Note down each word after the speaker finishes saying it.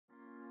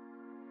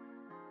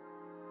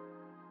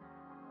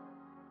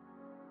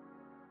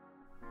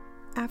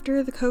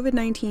After the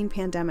COVID-19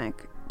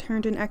 pandemic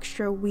turned an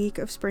extra week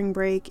of spring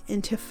break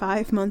into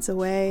 5 months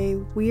away,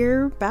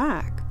 we're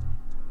back.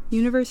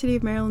 University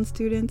of Maryland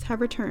students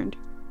have returned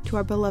to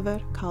our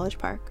beloved College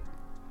Park.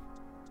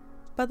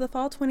 But the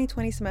fall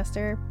 2020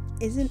 semester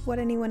isn't what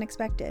anyone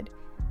expected.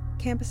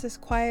 Campus is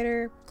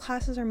quieter,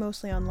 classes are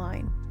mostly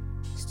online.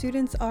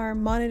 Students are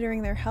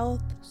monitoring their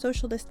health,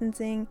 social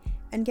distancing,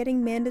 and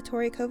getting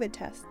mandatory COVID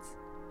tests.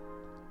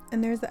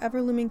 And there's the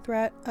ever-looming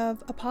threat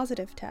of a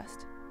positive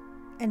test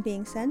and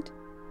being sent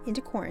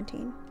into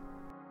quarantine.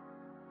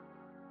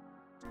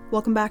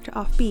 Welcome back to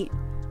Offbeat,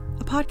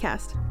 a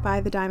podcast by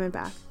The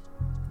Diamondback.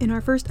 In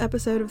our first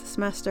episode of the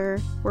semester,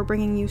 we're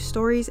bringing you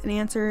stories and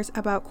answers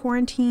about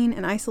quarantine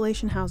and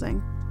isolation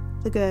housing,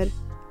 the good,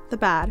 the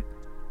bad,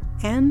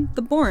 and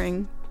the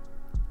boring.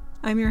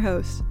 I'm your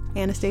host,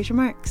 Anastasia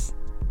Marks.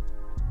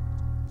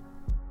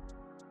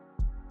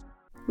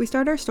 We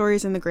start our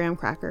stories in the Graham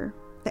Cracker,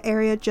 the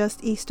area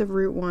just east of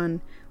Route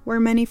 1, where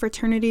many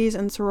fraternities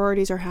and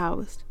sororities are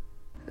housed.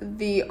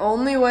 The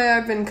only way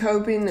I've been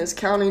coping is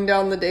counting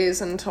down the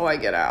days until I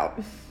get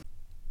out.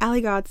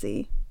 Allie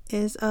Godsey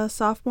is a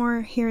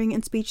sophomore hearing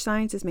and speech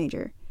sciences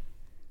major.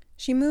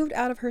 She moved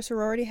out of her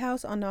sorority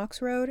house on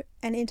Knox Road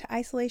and into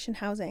isolation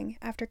housing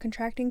after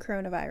contracting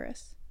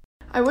coronavirus.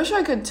 I wish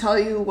I could tell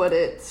you what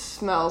it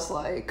smells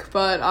like,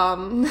 but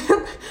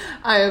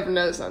I have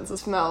no sense of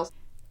smells.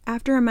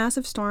 After a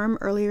massive storm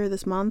earlier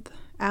this month,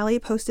 Allie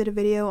posted a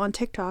video on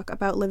TikTok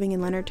about living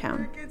in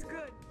Leonardtown.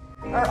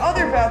 Our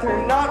other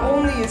bathroom not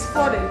only is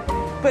flooded,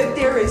 but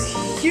there is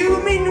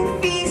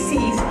human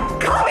feces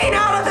coming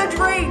out of the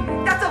drain!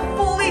 That's a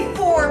fully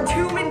formed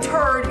human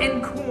turd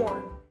and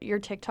corn. Your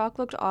TikTok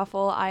looked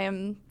awful.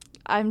 I'm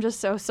just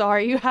so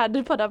sorry you had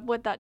to put up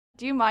with that.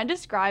 Do you mind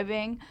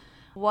describing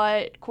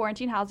what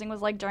quarantine housing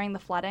was like during the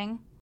flooding?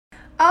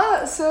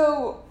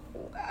 So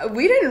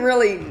we didn't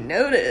really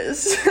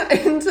notice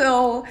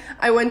until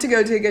I went to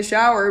go take a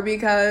shower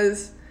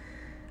because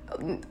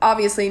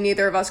obviously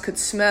neither of us could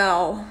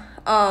smell.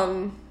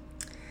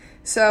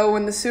 So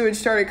when the sewage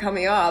started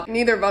coming up,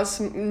 neither of us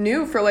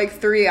knew for like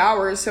 3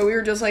 hours. So we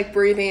were just like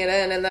breathing it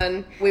in. And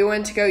then we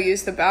went to go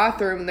use the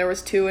bathroom. There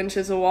was 2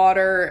 inches of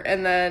water.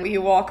 And then we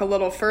walk a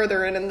little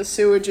further and the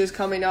sewage is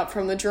coming up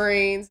from the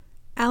drains.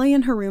 Allie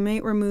and her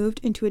roommate were moved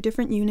into a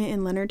different unit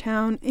in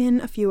Leonardtown in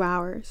a few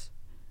hours.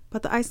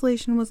 But the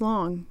isolation was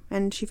long,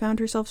 and she found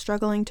herself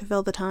struggling to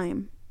fill the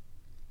time.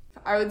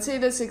 I would say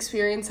this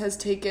experience has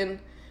taken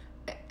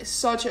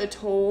such a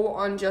toll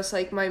on just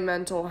like my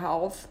mental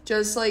health.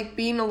 Just like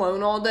being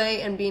alone all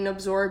day and being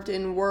absorbed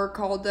in work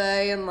all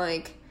day and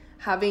like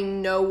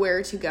having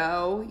nowhere to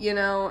go, you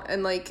know?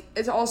 And like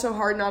it's also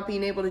hard not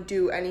being able to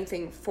do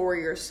anything for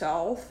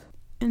yourself.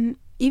 And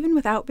even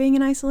without being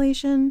in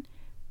isolation,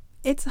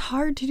 it's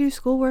hard to do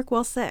schoolwork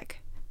while sick.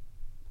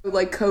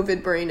 Like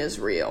COVID brain is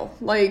real.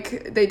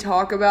 Like they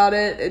talk about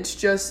it, it's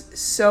just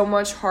so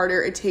much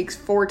harder. It takes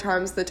 4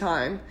 times the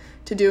time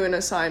to do an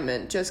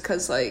assignment just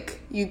because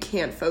like you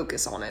can't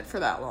focus on it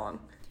for that long.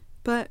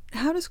 But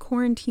how does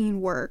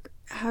quarantine work?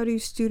 How do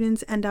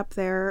students end up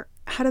there?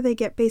 How do they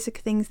get basic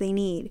things they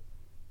need?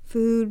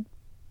 Food,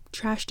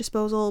 trash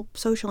disposal,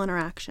 social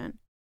interaction.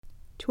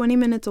 20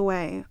 minutes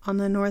away on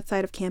the north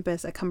side of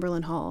campus at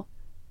Cumberland Hall,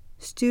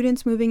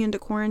 students moving into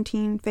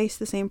quarantine face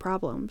the same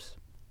problems.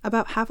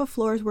 About half a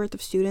floor's worth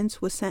of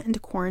students was sent into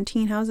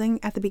quarantine housing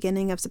at the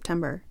beginning of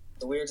September.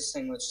 The weirdest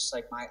thing was just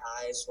like my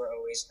eyes were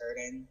always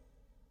hurting.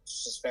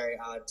 It's just very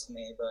odd to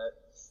me,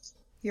 but...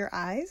 Your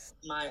eyes?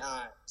 My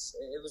eyes.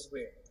 It was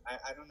weird.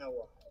 I don't know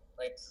why.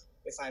 Like,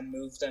 if I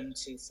moved them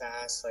too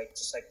fast, like,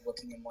 just like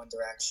looking in one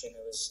direction,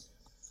 it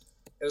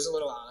was a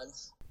little odd.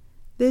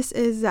 This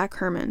is Zach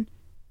Herman.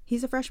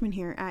 He's a freshman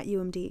here at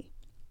UMD.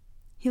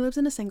 He lives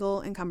in a single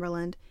in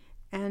Cumberland,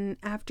 and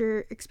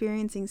after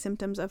experiencing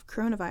symptoms of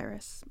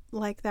coronavirus,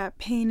 like that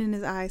pain in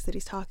his eyes that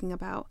he's talking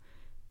about,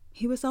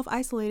 he was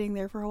self-isolating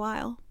there for a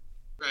while.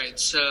 Right,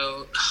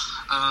 so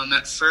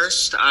at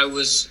first I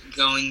was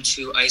going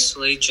to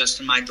isolate just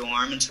in my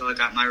dorm until I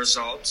got my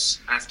results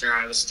after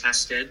I was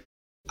tested.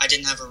 I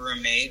didn't have a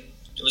roommate.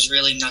 There was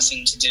really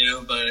nothing to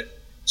do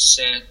but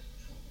sit,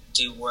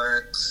 do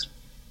work,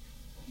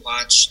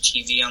 watch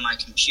TV on my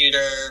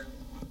computer,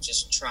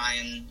 just try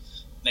and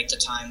make the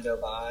time go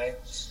by.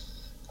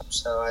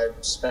 So I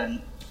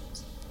spent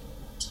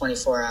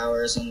 24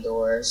 hours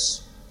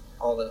indoors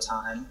all the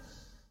time.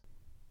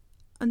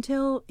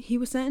 Until he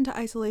was sent into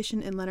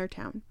isolation in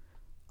Leonardtown,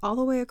 all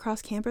the way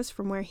across campus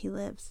from where he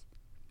lives.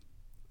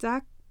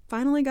 Zach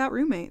finally got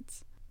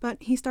roommates, but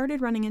he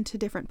started running into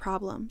different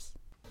problems.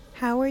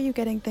 How are you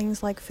getting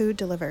things like food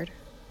delivered?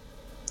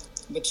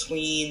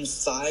 Between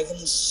 5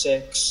 and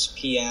 6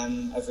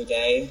 p.m. every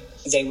day,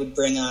 they would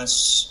bring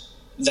us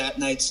that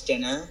night's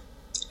dinner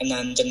and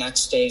then the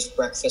next day's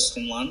breakfast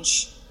and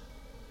lunch.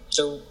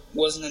 There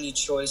wasn't any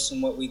choice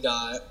in what we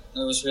got.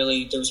 There was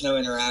no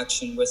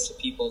interaction with the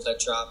people that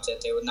dropped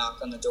it. They would knock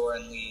on the door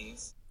and leave.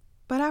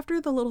 But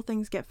after the little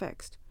things get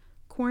fixed,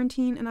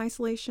 quarantine and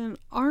isolation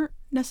aren't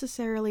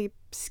necessarily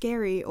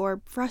scary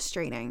or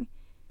frustrating.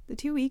 The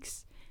 2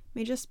 weeks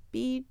may just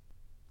be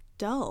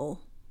dull.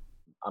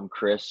 I'm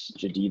Chris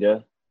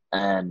Jadida,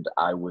 and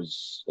I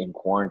was in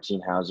quarantine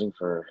housing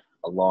for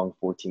a long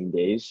 14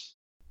 days.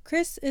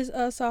 Chris is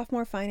a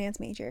sophomore finance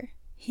major.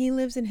 He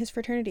lives in his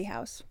fraternity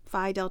house,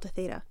 Phi Delta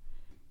Theta.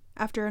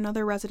 After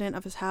another resident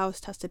of his house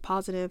tested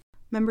positive,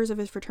 members of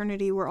his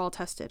fraternity were all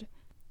tested.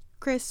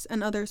 Chris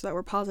and others that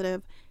were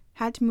positive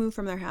had to move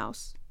from their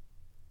house,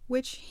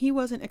 which he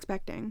wasn't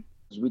expecting.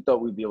 We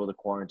thought we'd be able to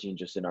quarantine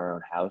just in our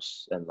own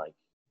house and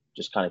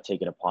just kind of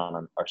take it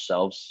upon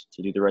ourselves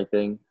to do the right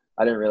thing.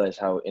 I didn't realize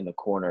how in the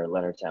corner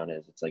Leonardtown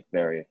is. It's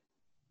very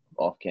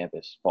off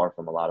campus, far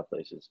from a lot of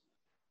places.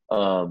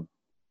 And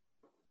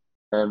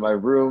my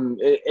room,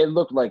 it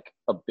looked like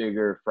a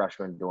bigger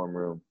freshman dorm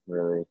room,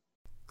 really.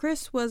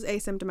 Chris was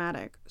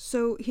asymptomatic,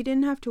 so he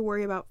didn't have to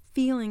worry about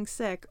feeling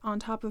sick on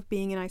top of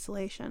being in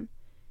isolation.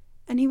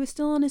 And he was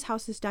still on his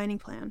house's dining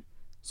plan,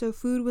 so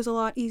food was a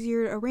lot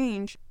easier to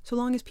arrange so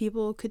long as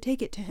people could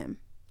take it to him.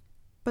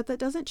 But that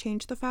doesn't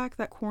change the fact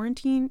that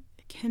quarantine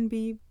can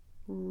be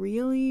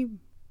really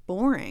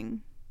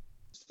boring.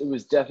 It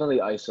was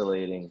definitely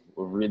isolating,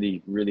 a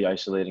really, really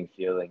isolating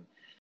feeling.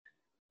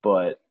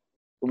 But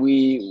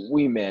we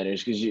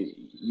managed because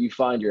you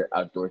find your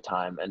outdoor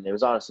time, and it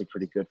was honestly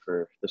pretty good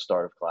for the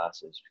start of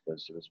classes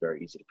because it was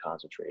very easy to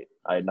concentrate.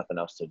 I had nothing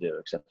else to do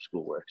except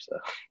schoolwork. So,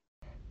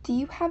 do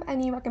you have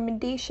any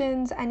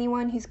recommendations,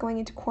 anyone who's going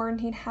into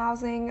quarantine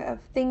housing,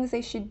 of things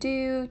they should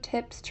do,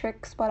 tips,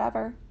 tricks,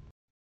 whatever?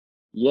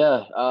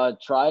 Yeah,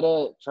 try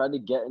to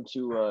get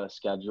into a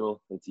schedule.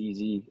 It's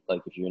easy,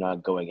 if you're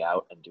not going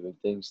out and doing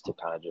things, to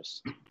kind of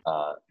just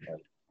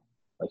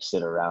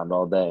sit around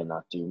all day and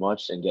not do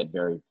much and get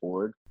very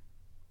bored.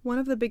 One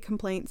of the big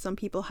complaints some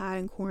people had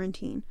in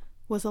quarantine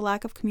was the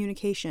lack of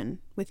communication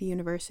with the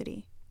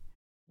university.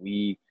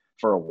 We,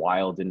 for a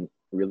while, didn't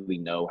really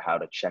know how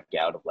to check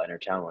out of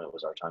Leonardtown when it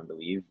was our time to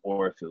leave,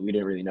 or we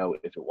didn't really know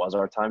if it was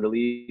our time to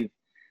leave,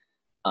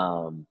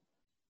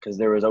 because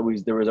there was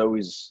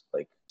always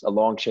a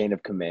long chain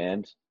of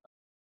command.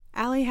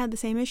 Allie had the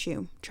same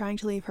issue, trying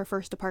to leave her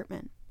first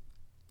apartment.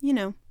 You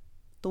know,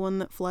 the one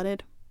that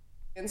flooded.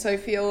 And so I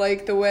feel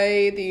like the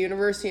way the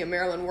University of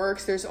Maryland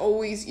works, there's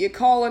always, you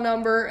call a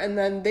number and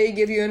then they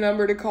give you a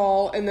number to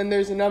call, and then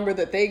there's a number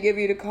that they give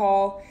you to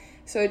call.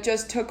 So it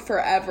just took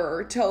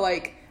forever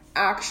to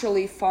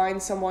actually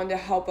find someone to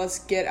help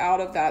us get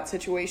out of that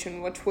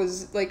situation, which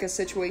was a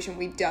situation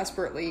we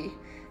desperately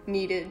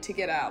needed to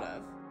get out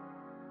of.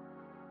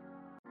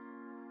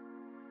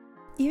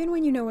 Even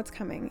when you know what's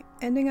coming,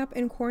 ending up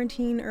in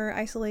quarantine or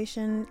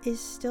isolation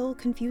is still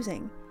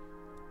confusing.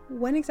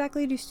 When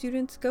exactly do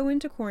students go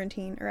into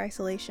quarantine or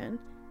isolation?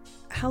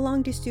 How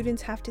long do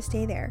students have to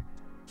stay there?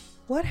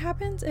 What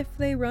happens if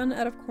they run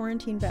out of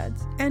quarantine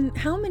beds? And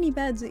how many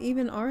beds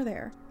even are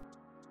there?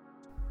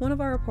 One of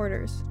our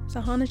reporters,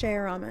 Sahana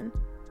Jayaraman,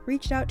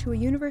 reached out to a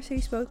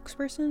university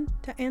spokesperson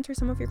to answer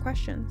some of your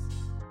questions.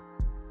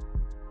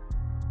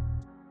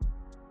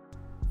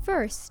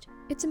 First,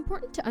 it's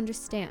important to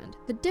understand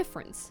the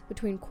difference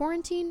between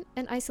quarantine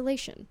and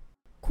isolation.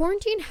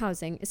 Quarantine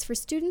housing is for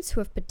students who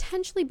have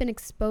potentially been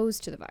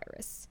exposed to the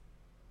virus.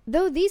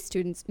 Though these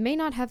students may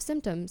not have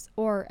symptoms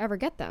or ever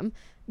get them,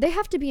 they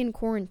have to be in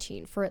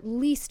quarantine for at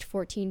least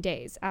 14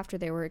 days after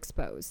they were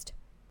exposed.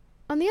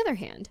 On the other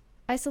hand,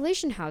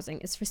 isolation housing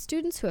is for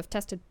students who have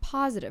tested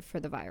positive for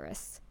the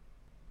virus.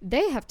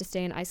 They have to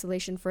stay in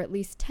isolation for at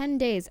least 10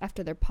 days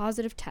after their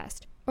positive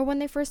test or when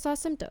they first saw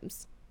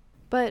symptoms.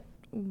 But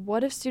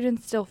what if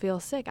students still feel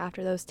sick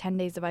after those 10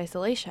 days of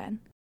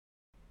isolation?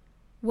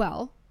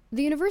 Well,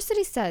 the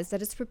university says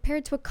that it's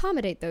prepared to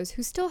accommodate those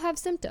who still have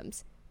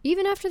symptoms,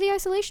 even after the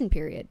isolation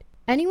period.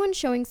 Anyone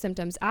showing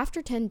symptoms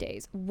after 10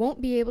 days won't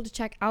be able to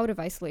check out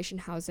of isolation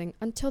housing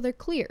until they're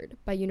cleared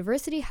by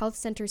University Health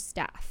Center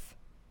staff.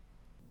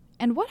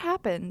 And what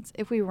happens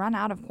if we run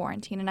out of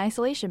quarantine and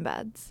isolation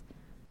beds?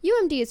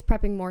 UMD is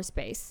prepping more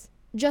space,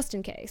 just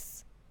in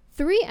case.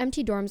 3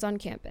 empty dorms on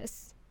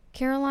campus,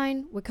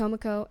 Caroline,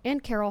 Wicomico,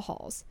 and Carroll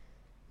Halls,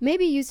 may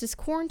be used as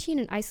quarantine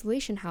and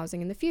isolation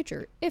housing in the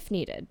future, if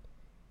needed.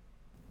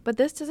 But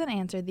this doesn't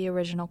answer the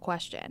original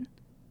question.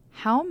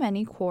 How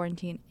many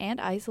quarantine and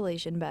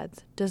isolation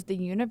beds does the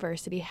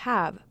university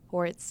have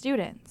for its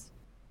students?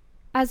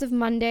 As of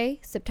Monday,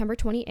 September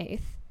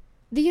 28th,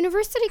 the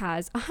university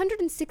has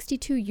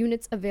 162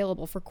 units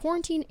available for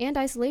quarantine and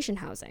isolation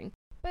housing,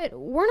 but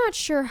we're not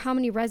sure how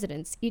many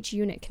residents each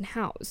unit can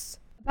house.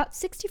 About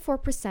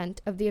 64%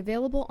 of the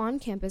available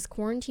on-campus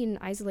quarantine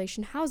and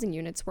isolation housing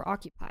units were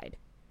occupied.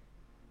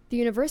 The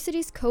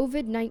university's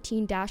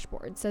COVID-19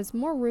 dashboard says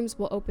more rooms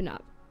will open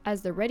up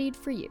as they're readied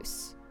for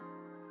use.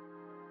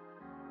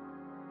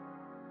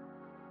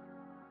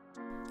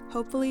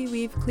 Hopefully,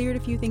 we've cleared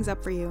a few things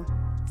up for you.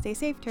 Stay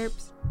safe,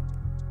 Terps.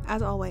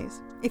 As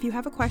always, if you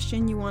have a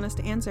question you want us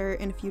to answer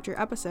in a future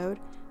episode,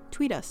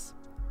 tweet us.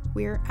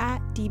 We're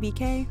at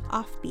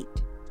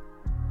DBKOffbeat.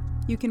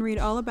 You can read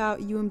all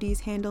about UMD's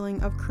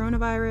handling of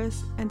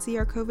coronavirus and see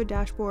our COVID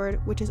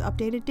dashboard, which is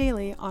updated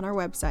daily on our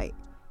website,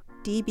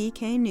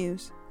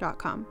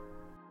 dbknews.com.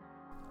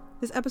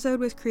 This episode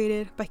was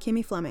created by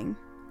Kimmy Fleming,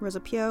 Rosa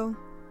Pio,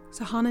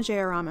 Sahana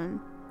Jayaraman,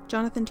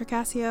 Jonathan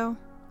Tricasio,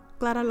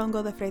 Clara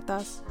Longo de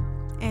Freitas,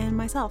 and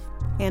myself,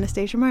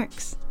 Anastasia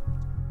Marks.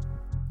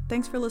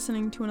 Thanks for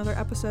listening to another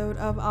episode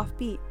of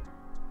Offbeat.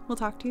 We'll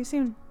talk to you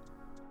soon.